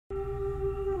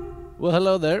Well,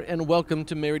 hello there, and welcome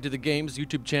to Married to the Games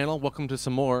YouTube channel. Welcome to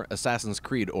some more Assassin's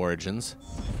Creed Origins.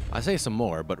 I say some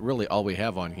more, but really all we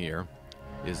have on here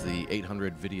is the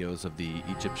 800 videos of the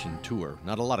Egyptian tour.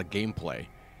 Not a lot of gameplay.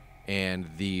 And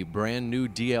the brand new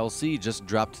DLC just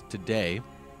dropped today,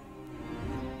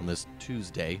 on this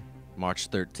Tuesday, March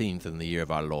 13th in the year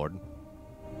of our Lord.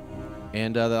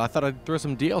 And I thought I'd throw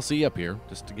some DLC up here,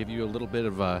 just to give you a little bit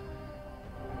of a...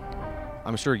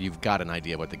 I'm sure you've got an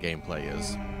idea what the gameplay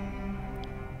is.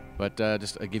 But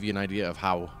just to give you an idea of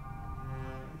how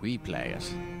we play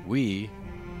it. We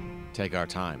take our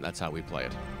time. That's how we play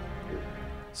it.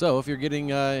 So if you're getting,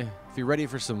 if you're ready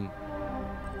for some...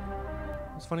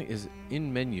 What's funny is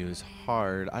in menus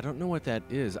hard. I don't know what that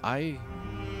is. I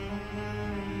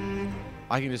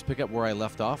can just pick up where I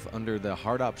left off under the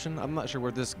hard option. I'm not sure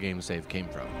where this game save came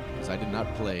from, because I did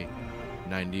not play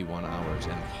 91 hours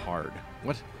in hard.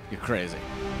 What? You're crazy.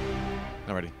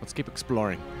 Alrighty, let's keep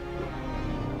exploring.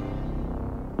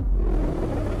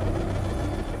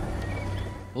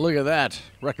 Look at that.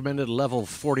 Recommended level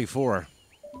 44.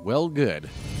 Well, good.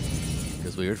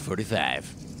 Because we were at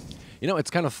 45. You know,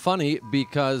 it's kind of funny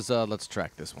because... let's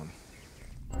track this one.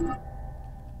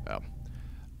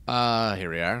 Oh.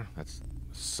 Here we are. That's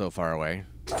so far away.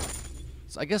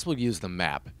 So I guess we'll use the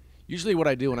map. Usually what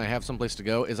I do when I have someplace to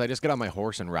go is I just get on my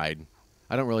horse and ride.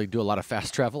 I don't really do a lot of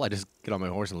fast travel. I just get on my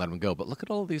horse and let them go. But look at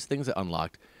all of these things that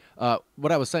unlocked.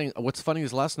 What I was saying, what's funny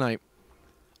is last night,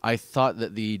 I thought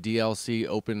that the DLC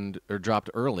opened or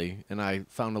dropped early, and I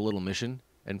found a little mission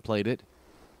and played it.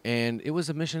 And it was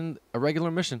a mission, a regular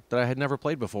mission that I had never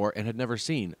played before and had never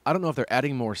seen. I don't know if they're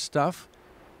adding more stuff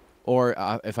or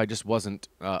if I just wasn't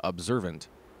observant.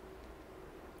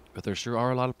 But there sure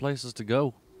are a lot of places to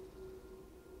go.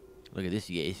 Look at this,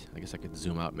 yes. I guess I could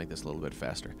zoom out and make this a little bit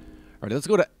faster. All right, let's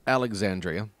go to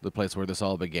Alexandria, the place where this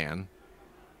all began.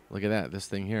 Look at that, this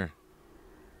thing here.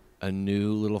 A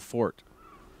new little fort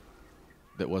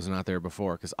that was not there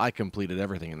before, because I completed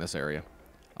everything in this area.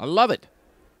 I love it.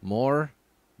 More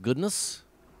goodness.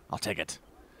 I'll take it.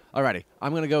 Alrighty,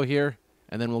 I'm going to go here,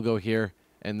 and then we'll go here,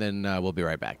 and then we'll be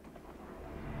right back.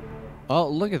 Oh,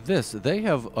 look at this. They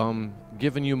have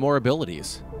given you more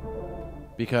abilities.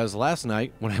 Because last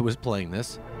night, when I was playing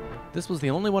this, this was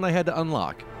the only one I had to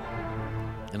unlock.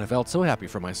 And I felt so happy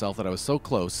for myself that I was so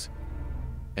close.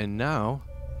 And now,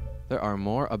 there are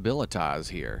more abilitas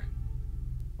here.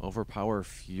 Overpower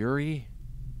Fury.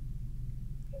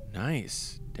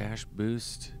 Nice. Dash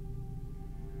boost.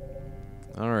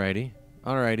 Alrighty.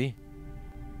 Alrighty.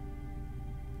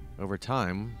 Over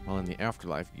time, while in the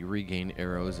afterlife, you regain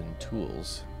arrows and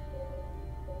tools.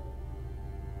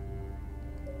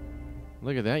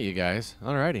 Look at that, you guys.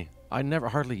 Alrighty. I never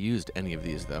hardly used any of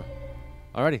these, though.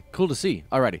 Alrighty. Cool to see.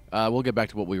 Alrighty. We'll get back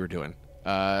to what we were doing.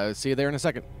 See you there in a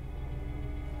second.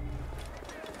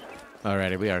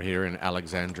 Alrighty, we are here in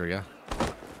Alexandria.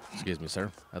 Excuse me,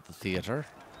 sir. At the theater.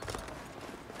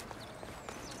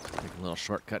 Take a little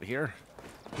shortcut here.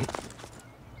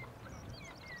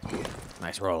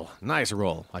 Nice roll. Nice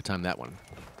roll. I timed that one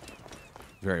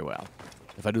very well.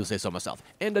 If I do say so myself.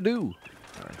 And I do.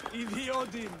 All right.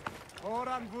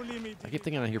 I keep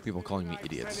thinking I hear people calling me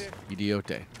idiots.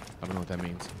 Idiote. I don't know what that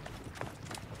means.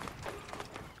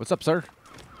 What's up, sir?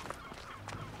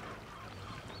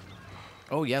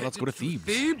 Oh, yeah, let's go to Thebes.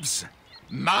 Thebes?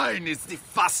 Mine is the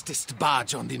fastest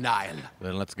barge on the Nile.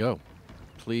 Then let's go.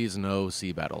 Please, no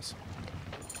sea battles.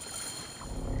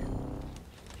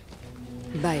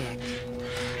 Bayek,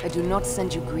 I do not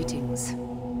send you greetings,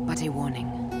 but a warning.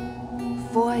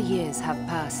 4 years have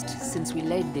passed since we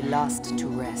laid the last to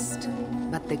rest,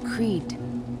 but the Creed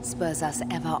spurs us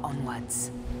ever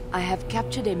onwards. I have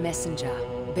captured a messenger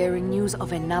bearing news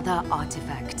of another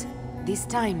artifact, this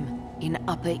time in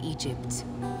Upper Egypt.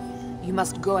 You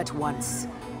must go at once.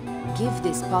 Give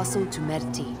this parcel to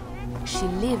Merti. She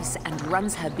lives and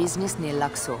runs her business near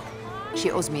Luxor. She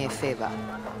owes me a favor,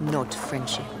 not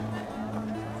friendship.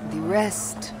 The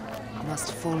rest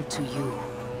must fall to you.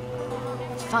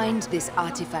 Find this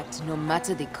artifact no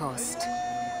matter the cost.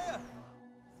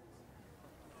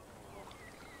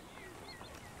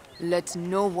 Let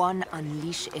no one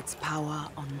unleash its power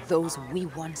on those we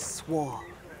once swore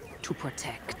to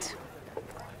protect.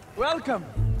 Welcome!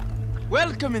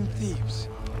 Welcome in Thebes.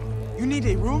 You need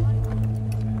a room?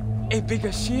 A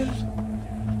bigger shield?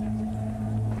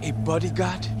 A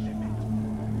bodyguard?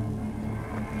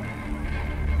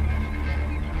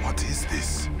 What is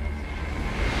this?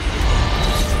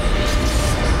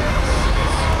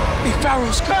 The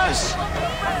Pharaoh's curse!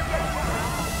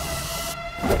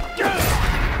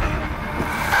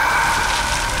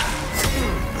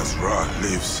 As Ra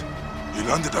lives, he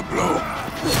landed a blow.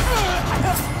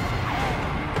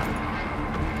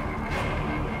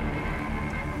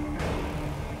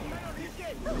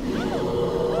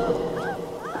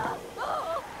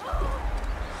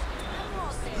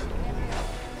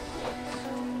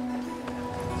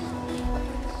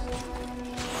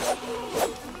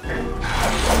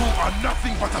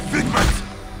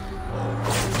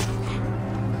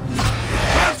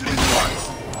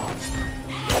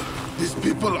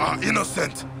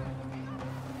 innocent.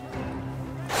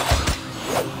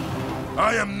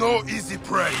 I am no easy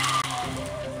prey.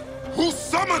 Who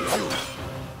summoned you?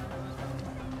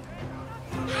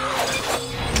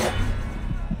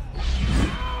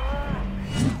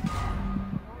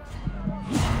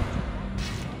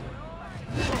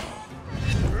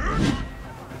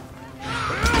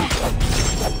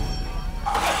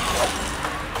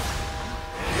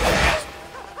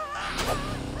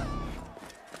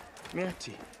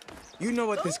 Merty, you know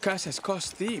what this curse has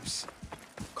cost Thebes.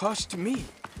 Cost me.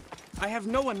 I have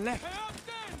no one left.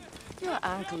 Your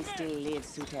uncle still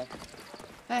lives, Sutek.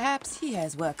 Perhaps he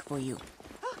has work for you.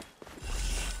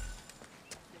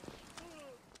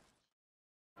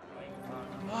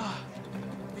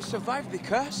 You survived the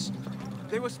curse?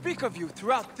 They will speak of you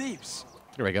throughout Thebes.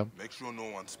 Here we go. Make sure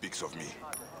no one speaks of me.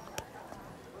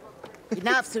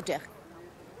 Enough, Sutek.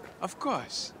 Of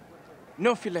course.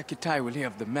 No Philakitai will hear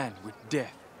of the man with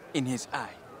death in his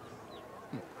eye.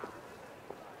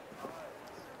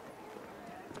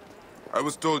 I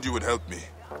was told you would help me.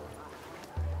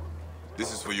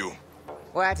 This is for you.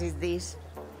 What is this?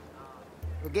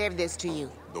 Who gave this to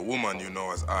you? The woman you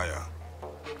know as Aya.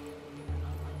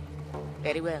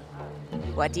 Very well.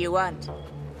 What do you want?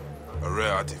 A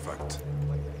rare artifact.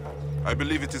 I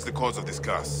believe it is the cause of this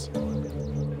curse.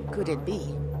 Could it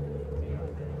be?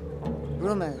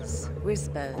 Rumors,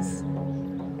 whispers.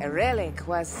 A relic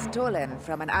was stolen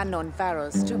from an unknown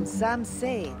pharaoh's tomb. Some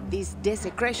say this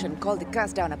desecration called the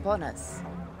curse down upon us.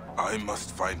 I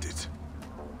must find it.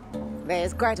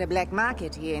 There's quite a black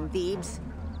market here in Thebes.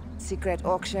 Secret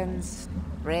auctions,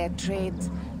 rare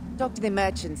trades. Talk to the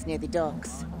merchants near the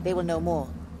docks. They will know more.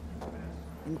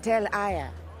 And tell Aya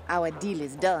our deal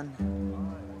is done.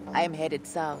 I am headed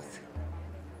south.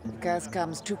 The curse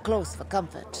comes too close for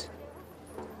comfort.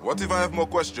 What if I have more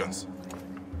questions?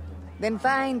 Then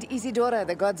find Isidora,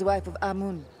 the god's wife of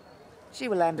Amun. She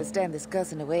will understand this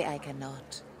curse in a way I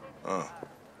cannot. All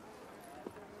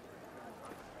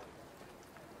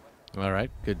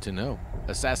right, good to know.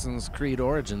 Assassin's Creed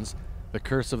Origins, The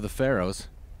Curse of the Pharaohs.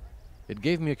 It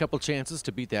gave me a couple chances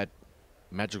to beat that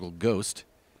magical ghost,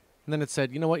 and then it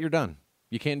said, you know what, you're done.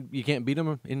 You can't beat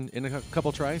him in a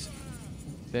couple tries.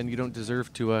 Then you don't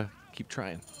deserve to keep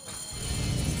trying.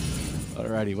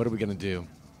 Alrighty, what are we gonna do?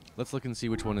 Let's look and see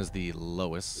which one is the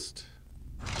lowest.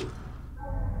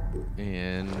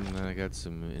 And I got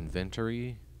some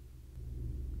inventory.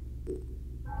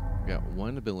 Got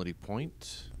one ability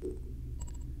point.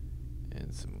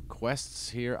 And some quests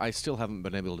here. I still haven't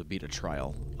been able to beat a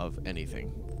trial of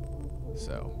anything.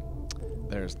 So,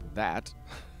 there's that.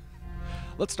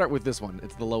 Let's start with this one.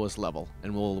 It's the lowest level,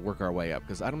 and we'll work our way up,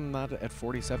 because I'm not at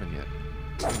 47 yet.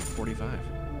 I'm 45.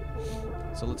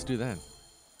 So let's do that.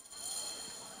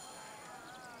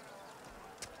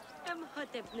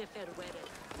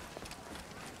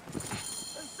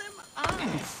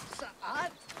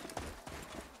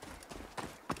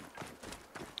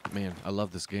 Man, I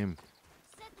love this game.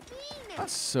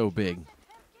 It's so big.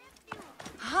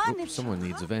 Oop, someone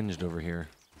needs avenged over here.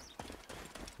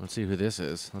 Let's see who this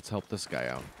is. Let's help this guy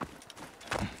out.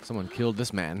 Someone killed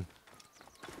this man.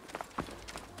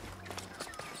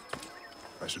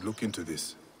 I should look into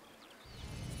this.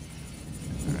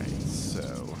 Alright,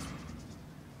 so...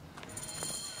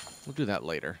 we'll do that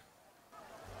later.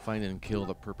 Find and kill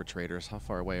the perpetrators. How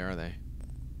far away are they?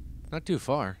 Not too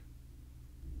far.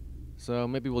 So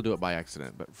maybe we'll do it by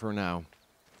accident, but for now...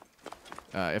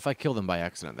 if I kill them by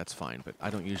accident, that's fine, but I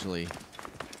don't usually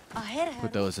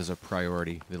put those as a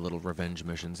priority, the little revenge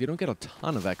missions. You don't get a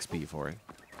ton of XP for it.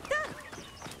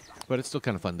 But it's still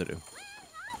kind of fun to do.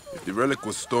 If the relic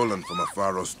was stolen from a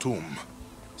pharaoh's tomb,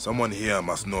 someone here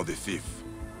must know the thief.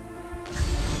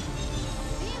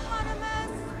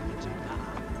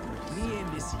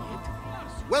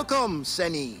 Welcome,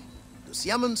 Seni, to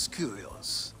Siamon's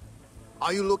Curios.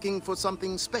 Are you looking for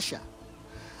something special?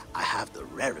 I have the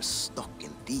rarest stock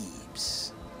in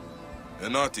Thebes.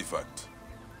 An artifact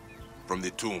from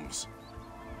the tombs.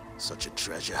 Such a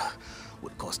treasure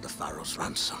would cost the pharaoh's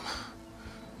ransom.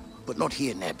 But not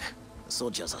here, Neb. The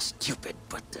soldiers are stupid,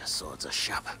 but their swords are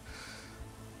sharp.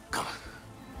 Come.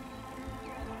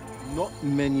 Not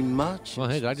many merchants. Well,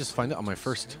 hey, did I just find it on my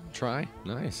first try?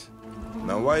 Nice.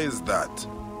 Now why is that?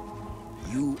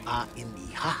 You are in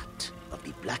the heart of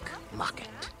the black market.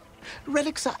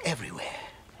 Relics are everywhere.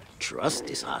 Trust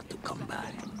is hard to come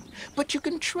by. But you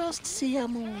can trust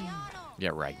Siamon.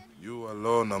 Yeah, right. You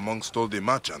alone amongst all the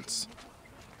merchants.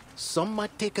 Some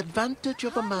might take advantage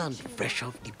of a man fresh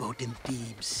off the boat in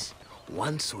Thebes.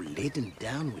 One so laden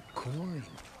down with coin.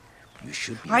 You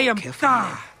should be I am careful.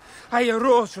 Tha. I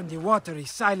arose from the watery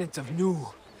silence of Nu.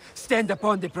 stand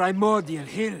upon the primordial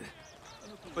hill.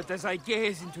 But as I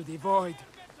gaze into the void,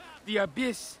 the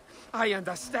abyss, I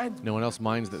understand. No one else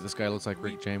minds that this guy looks like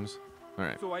Rick James?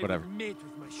 Alright, So I whatever. will mate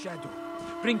with my shadow,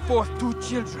 bring forth 2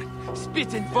 children,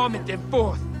 spit and vomit them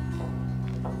forth.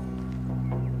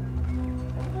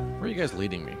 Where are you guys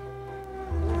leading me?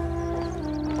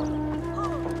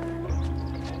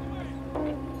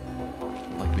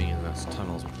 I like being in those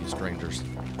tunnels with these strangers.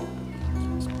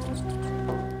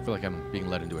 I feel like I'm being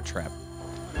led into a trap.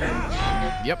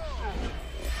 Yep.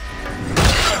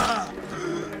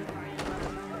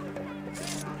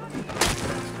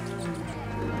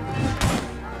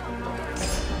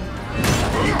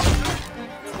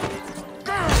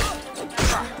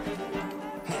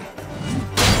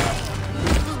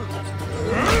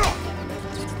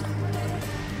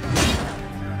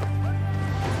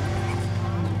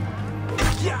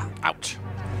 Ouch.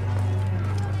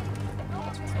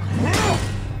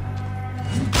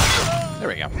 There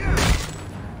we go.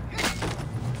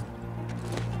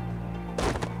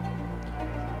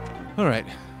 All right,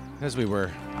 as we were.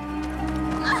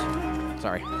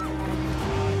 Sorry.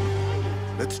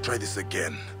 Let's try this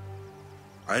again.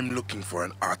 I'm looking for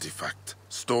an artifact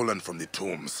stolen from the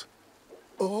tombs.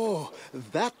 Oh,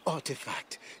 that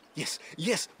artifact. Yes,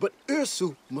 yes, but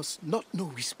Ursu must not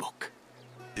know we spoke.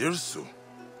 Irsu,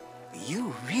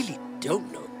 You really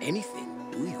don't know anything,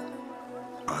 do you?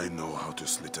 I know how to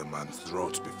slit a man's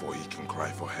throat before he can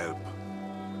cry for help.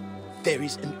 There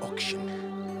is an auction.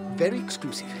 Very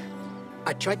exclusive.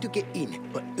 I tried to get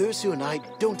in, but Ursu and I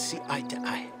don't see eye to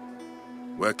eye.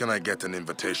 Where can I get an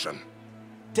invitation?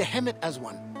 To Hemet as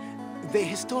one, the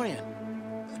historian.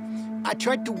 I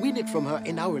tried to win it from her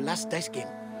in our last dice game.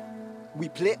 We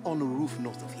play on a roof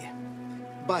north of here.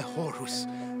 By Horus.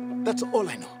 That's all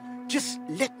I know. Just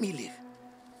let me live.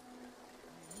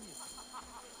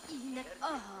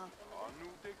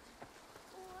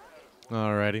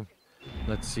 Alrighty.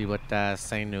 Let's see what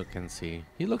Seinu can see.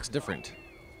 He looks different.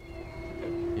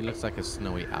 He looks like a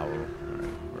snowy owl. Alright,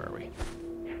 where are we?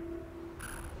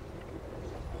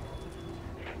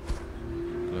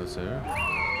 Closer.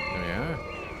 There we are.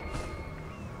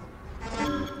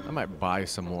 I might buy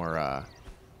some more,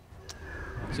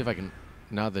 see if I can,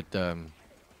 now that, that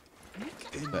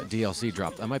DLC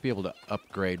dropped, I might be able to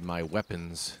upgrade my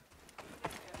weapons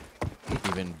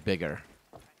even bigger,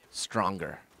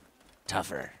 stronger,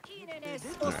 tougher. Excuse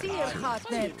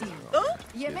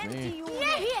me.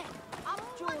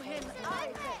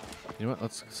 You know what?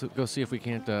 Let's go see if we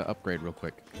can't upgrade real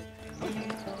quick.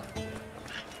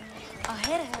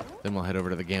 Then we'll head over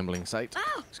to the gambling site.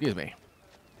 Excuse me.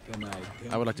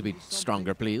 I would like to be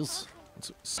stronger, please.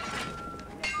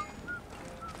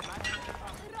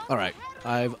 All right,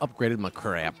 I've upgraded my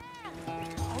crap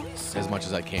as much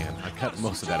as I can. I cut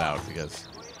most of that out because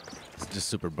it's just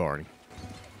super boring.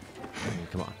 I mean,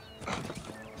 come on.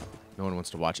 No one wants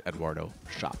to watch Eduardo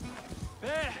shop.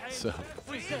 So,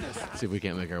 see if we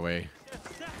can't make our way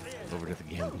over to the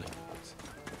gambling.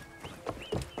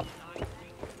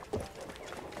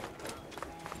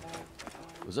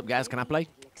 What's up, guys? Can I play?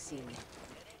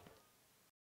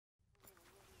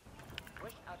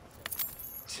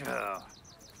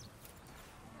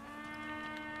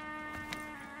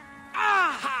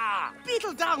 Aha!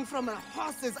 Beetle down from a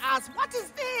horse's ass. What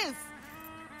is this?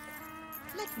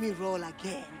 Let me roll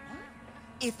again. Huh?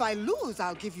 If I lose,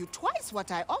 I'll give you twice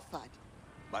what I offered.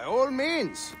 By all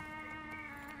means.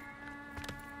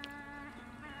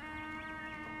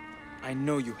 I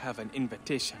know you have an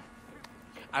invitation.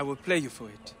 I will play you for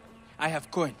it. I have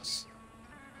coins.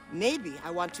 Maybe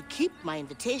I want to keep my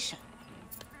invitation.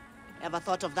 Ever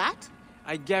thought of that?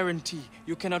 I guarantee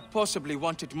you cannot possibly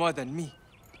want it more than me.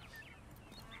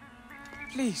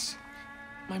 Please.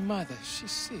 My mother,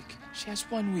 she's sick. She has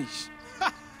one wish.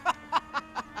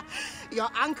 Your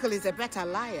uncle is a better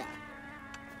liar.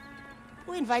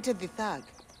 Who invited the thug?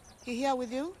 He here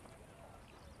with you?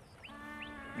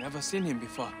 Never seen him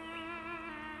before.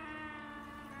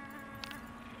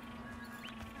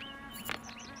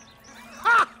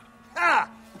 Ha! Ah!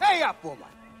 Pay up, woman!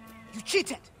 You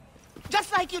cheated!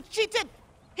 Just like you cheated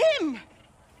him!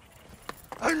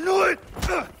 I knew it!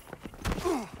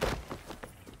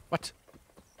 What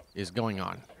is going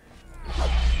on?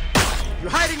 You're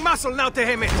hiding muscle now,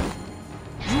 Teheme!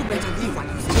 You better leave while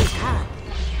you still can.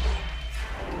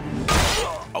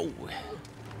 Oh.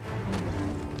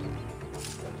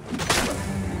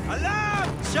 Alarm!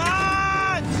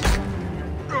 Charge!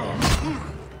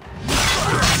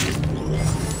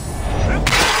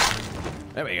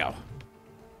 There we go.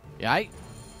 Yeah.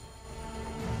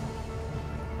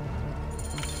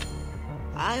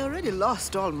 I already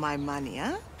lost all my money,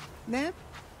 huh, Neb?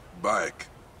 Bayek,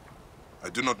 I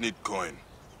do not need coin.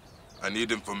 I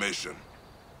need information.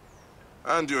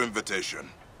 And your invitation.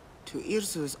 To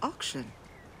Irsu's auction.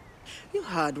 You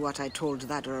heard what I told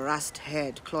that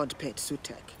rust-haired Claude-Pet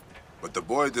Sutek. But the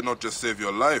boy did not just save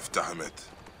your life, Tahamet.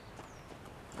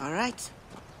 All right.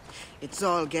 It's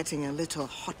all getting a little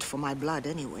hot for my blood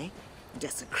anyway.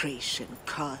 Desecration,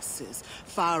 curses,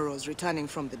 Pharaohs returning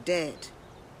from the dead.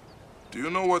 Do you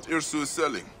know what Irsu is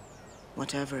selling?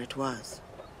 Whatever it was,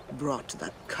 brought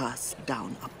that curse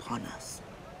down upon us.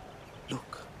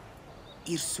 Look,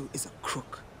 Irsu is a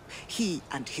crook. He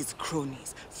and his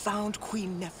cronies found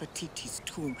Queen Nefertiti's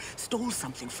tomb, stole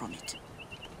something from it.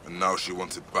 And now she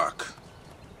wants it back.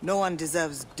 No one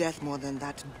deserves death more than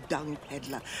that dung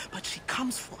peddler, but she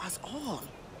comes for us all.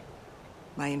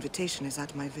 My invitation is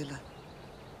at my villa,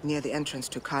 near the entrance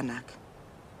to Karnak.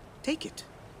 Take it,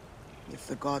 if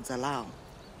the gods allow.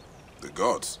 The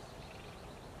gods?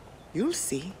 You'll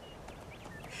see.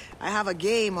 I have a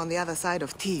game on the other side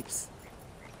of Thebes.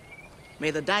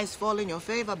 May the dice fall in your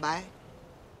favor, Bai.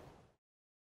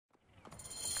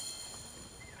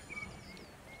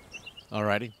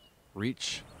 Alrighty.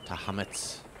 Reach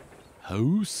Tahamet's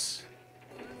house.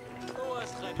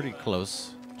 Pretty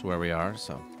close to where we are,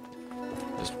 so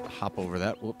just hop over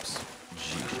that. Whoops.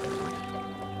 Gee.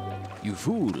 You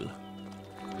fool.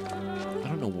 I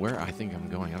don't know where I think I'm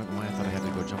going. I don't know why I thought I had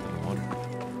to go jump in the water.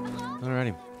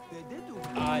 Alrighty.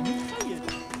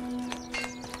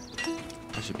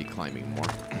 I should be climbing more.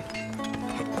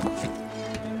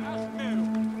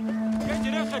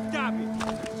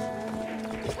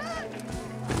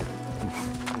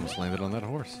 Almost landed on that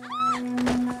horse.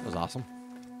 That was awesome.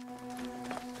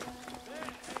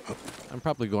 I'm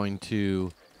probably going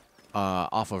to,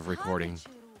 off of recording,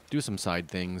 do some side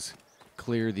things,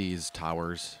 clear these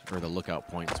towers, or the lookout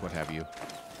points, what have you.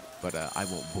 But I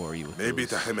won't bore you with Maybe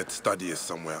those Tahamet's study is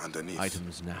somewhere underneath.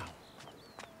 items now.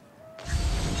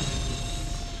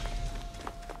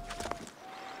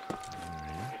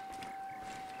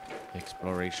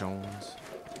 Explorations.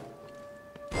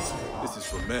 This is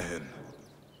from Mehen,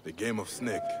 the game of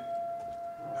snake.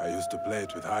 I used to play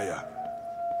it with Haya.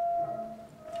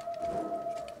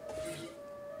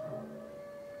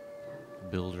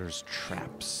 Builder's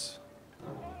traps.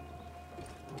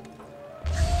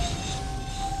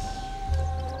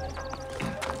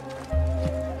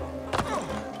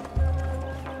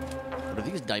 What are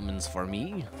these diamonds for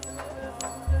me?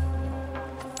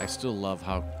 I still love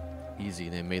how easy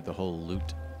they made the whole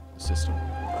loot system.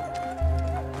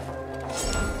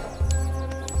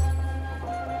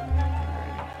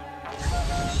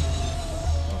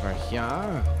 Over here.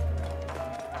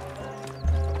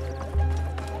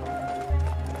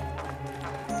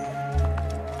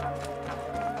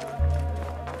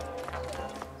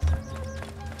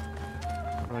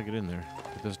 How do I get in there?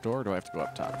 With this door, or do I have to go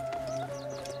up top?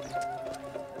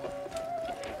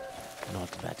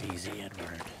 Not that easy,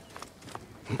 Edward.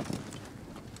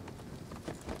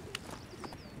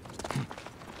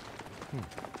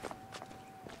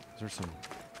 Is there some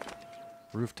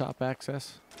rooftop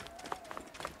access?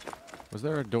 Was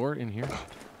there a door in here?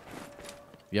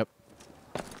 Yep.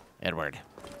 Edward.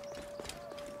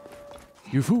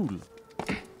 You fool!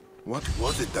 What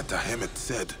was it that Tahamet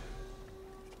said?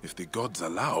 If the gods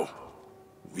allow,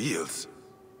 wheels.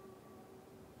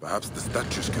 Perhaps the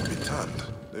statues can be turned.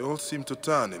 They all seem to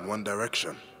turn in one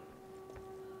direction.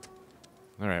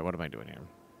 Alright, what am I doing here?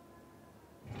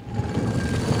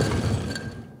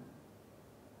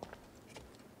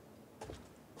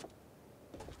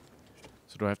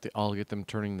 So do I have to all get them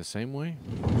turning the same way?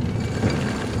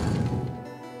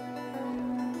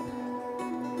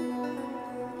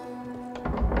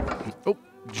 Oh,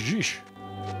 jeesh.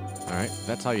 Alright,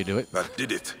 that's how you do it. That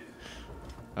did it.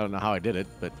 I don't know how I did it,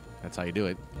 but that's how you do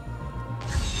it.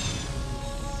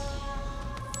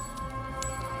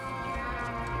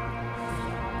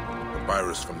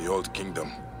 Papyrus from the Old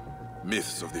Kingdom.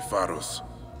 Myths of the Pharaohs.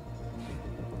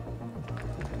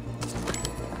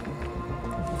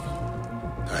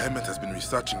 Tahamet has been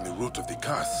researching the root of the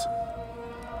curse.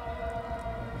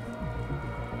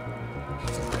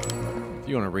 If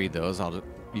you want to read those,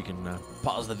 you can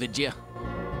pause the video.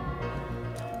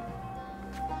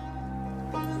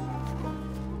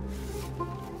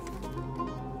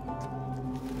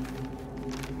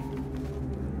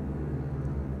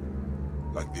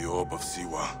 Like the orb of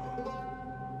Siwa.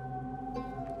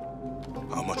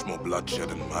 How much more bloodshed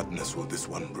and madness will this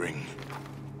one bring?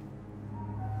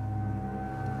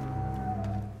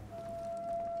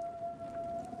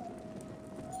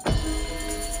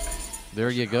 There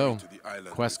you go. To the island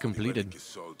Quest before the relic completed. is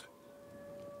sold.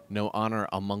 No honor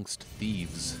amongst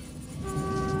thieves.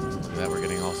 See that? We're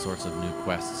getting all sorts of new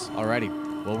quests. Alrighty.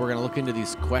 Well, we're going to look into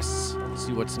these quests,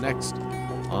 see what's next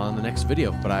on the next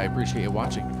video. But I appreciate you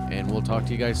watching, and we'll talk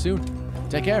to you guys soon.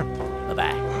 Take care.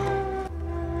 Bye-bye.